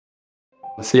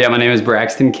So yeah, my name is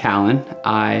Braxton.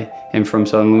 I am from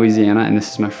Southern Louisiana, and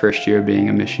this is my first year being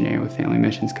a missionary with Family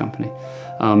Missions Company.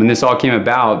 And this all came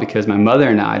about because my mother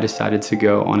and I decided to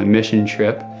go on a mission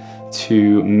trip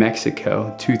to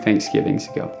Mexico 2 Thanksgivings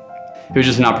ago. It was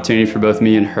just an opportunity for both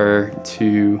me and her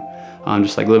to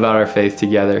just like live out our faith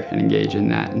together and engage in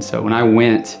that. And so when I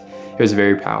went, it was a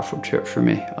very powerful trip for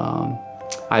me.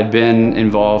 I'd been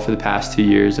involved for the past 2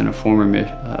 years in a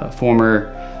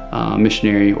former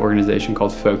missionary organization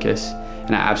called Focus,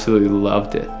 and I absolutely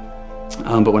loved it.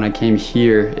 But when I came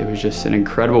here, it was just an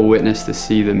incredible witness to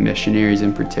see the missionaries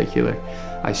in particular.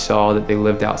 I saw that they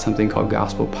lived out something called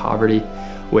gospel poverty,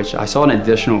 which I saw an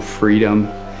additional freedom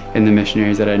in the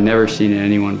missionaries that I'd never seen in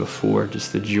anyone before.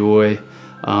 Just the joy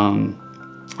and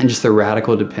just the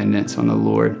radical dependence on the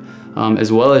Lord, as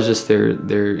well as just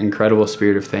their incredible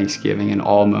spirit of thanksgiving in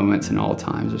all moments and all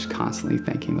times, just constantly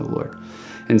thanking the Lord.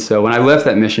 And so when I left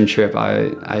that mission trip,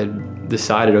 I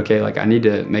decided, okay, like I need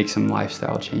to make some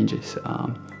lifestyle changes.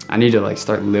 I need to like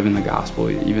start living the gospel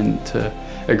even to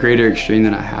a greater extreme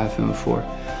than I have been before.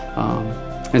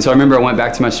 And so I remember I went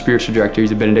back to my spiritual director.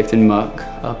 He's a Benedictine monk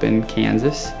up in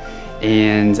Kansas.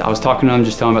 And I was talking to him,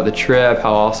 just telling him about the trip,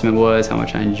 how awesome it was, how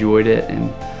much I enjoyed it.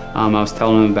 And I was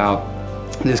telling him about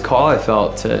this call I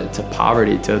felt to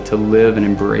poverty, to live and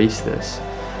embrace this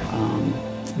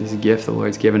gift the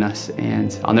Lord's given us.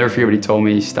 And I'll never forget what he told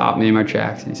me. He stopped me in my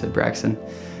tracks and he said, "Braxton,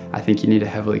 I think you need to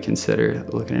heavily consider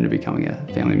looking into becoming a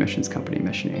Family Missions Company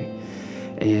missionary."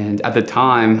 And at the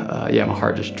time, yeah, my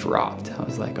heart just dropped. I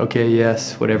was like, okay,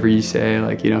 yes, whatever you say,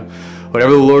 like, you know,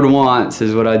 whatever the Lord wants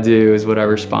is what I do, is what I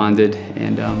responded.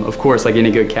 And of course, like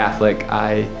any good Catholic,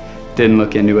 I didn't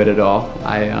look into it at all.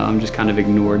 I just kind of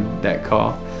ignored that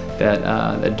call,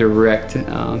 that direct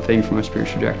thing from my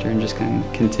spiritual director, and just kind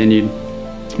of continued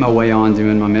my way on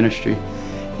doing my ministry.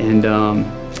 And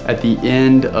at the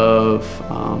end of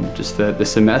just the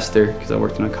semester, because I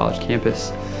worked on a college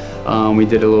campus, we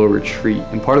did a little retreat.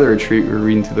 And part of the retreat, we were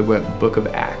reading through the book of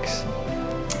Acts.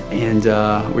 And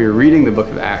we were reading the book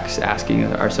of Acts, asking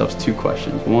ourselves 2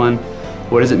 questions. One,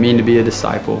 what does it mean to be a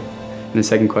disciple? And the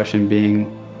second question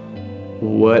being,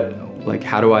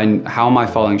 how am I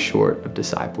falling short of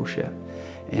discipleship?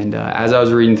 And as I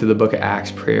was reading through the book of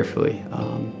Acts prayerfully,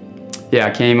 yeah, I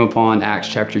came upon Acts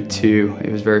chapter 2.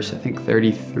 It was verse, I think,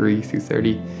 33 through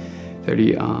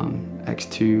 30, Acts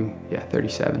 2, yeah,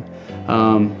 37,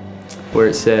 where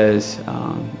it says,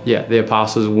 yeah, the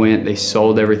apostles went, they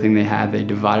sold everything they had, they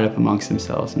divided up amongst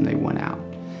themselves, and they went out.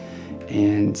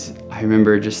 And I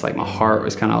remember just like my heart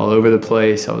was kind of all over the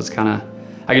place. I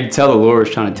could tell the Lord was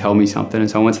trying to tell me something. And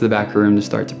so I went to the back room to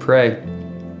start to pray.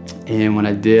 And when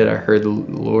I did, I heard the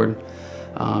Lord,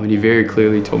 and he very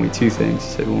clearly told me 2 things. He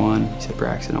said, one, he said,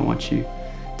 "Braxton, I want you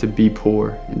to be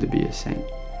poor and to be a saint."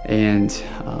 And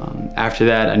after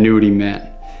that, I knew what he meant.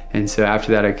 And so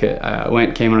after that,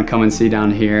 I came on a come and see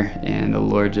down here, and the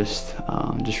Lord just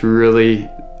really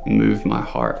moved my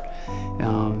heart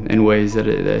in ways that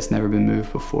it's never been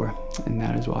moved before. And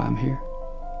that is why I'm here.